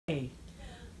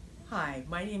Hi,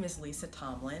 my name is Lisa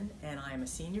Tomlin, and I am a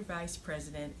Senior Vice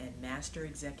President and Master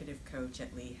Executive Coach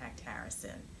at Lee Hecht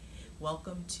Harrison.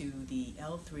 Welcome to the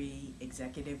L3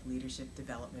 Executive Leadership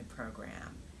Development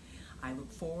Program. I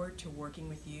look forward to working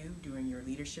with you during your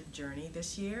leadership journey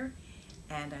this year,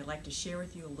 and I'd like to share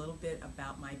with you a little bit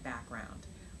about my background.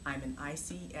 I'm an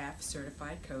ICF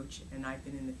certified coach, and I've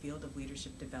been in the field of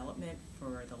leadership development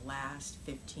for the last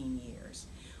 15 years.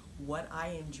 What I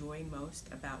enjoy most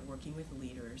about working with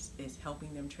leaders is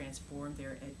helping them transform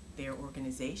their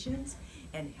organizations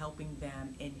and helping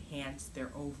them enhance their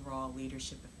overall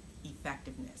leadership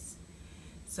effectiveness.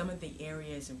 Some of the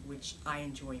areas in which I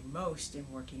enjoy most in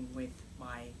working with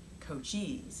my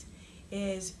coachees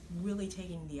is really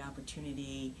taking the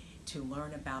opportunity to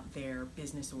learn about their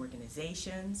business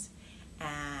organizations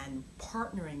and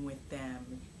partnering with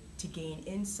them to gain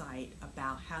insight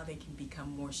about how they can become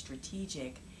more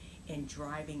strategic in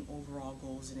driving overall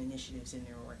goals and initiatives in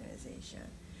their organization.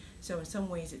 So in some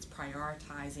ways it's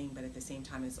prioritizing, but at the same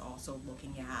time it's also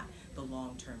looking at the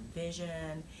long-term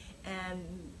vision and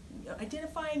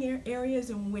identifying areas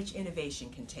in which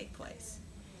innovation can take place.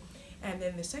 And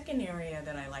then the second area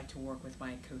that I like to work with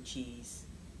my coachees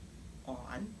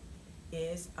on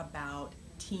is about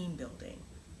team building,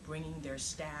 bringing their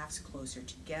staffs closer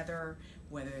together,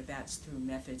 whether that's through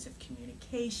methods of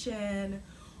communication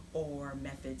or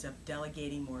methods of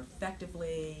delegating more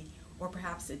effectively, or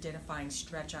perhaps identifying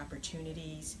stretch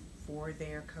opportunities for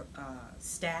their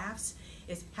staffs.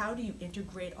 Is how do you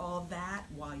integrate all that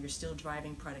while you're still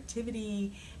driving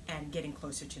productivity and getting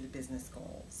closer to the business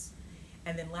goals?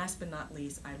 And then last but not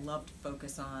least, I love to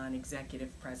focus on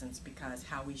executive presence because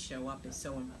how we show up is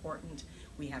so important.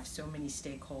 We have so many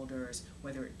stakeholders,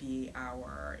 whether it be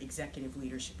our executive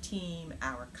leadership team,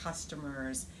 our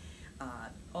customers,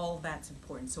 all of that's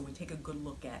important. So we take a good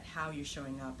look at how you're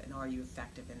showing up and are you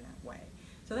effective in that way.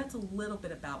 So that's a little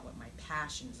bit about what my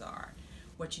passions are.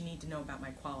 What you need to know about my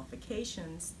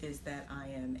qualifications is that I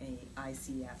am a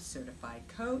ICF certified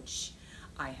coach.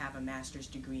 I have a master's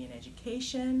degree in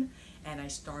education, and I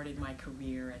started my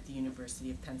career at the University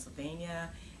of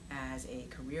Pennsylvania as a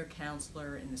career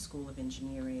counselor in the School of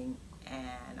Engineering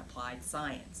and Applied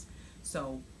Science.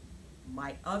 So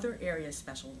my other area of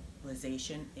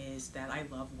specialization is that I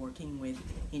love working with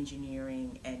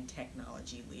engineering and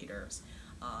technology leaders.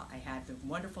 I had the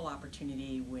wonderful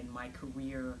opportunity when my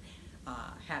career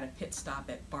had a pit stop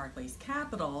at Barclays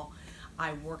Capital.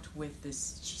 I worked with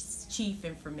this chief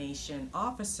information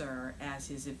officer as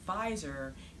his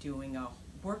advisor doing a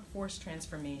workforce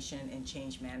transformation and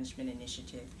change management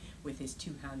initiative with his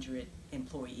 200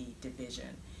 employee division.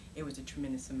 It was a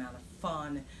tremendous amount of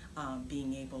fun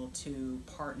being able to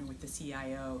partner with the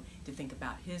CIO to think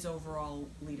about his overall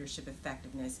leadership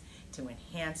effectiveness, to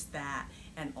enhance that,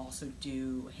 and also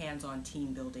do hands-on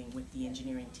team building with the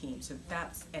engineering team. So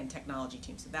that's, and technology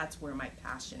team. So that's where my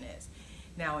passion is.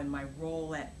 Now in my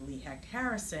role at Lee Hecht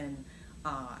Harrison,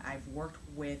 I've worked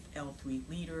with L3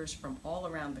 leaders from all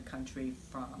around the country,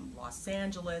 from Los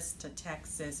Angeles to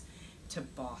Texas to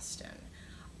Boston.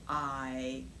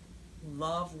 I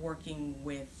love working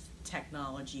with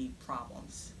technology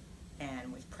problems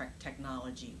and with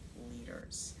technology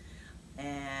leaders.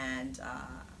 And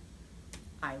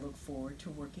I look forward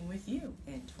to working with you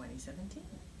in 2017.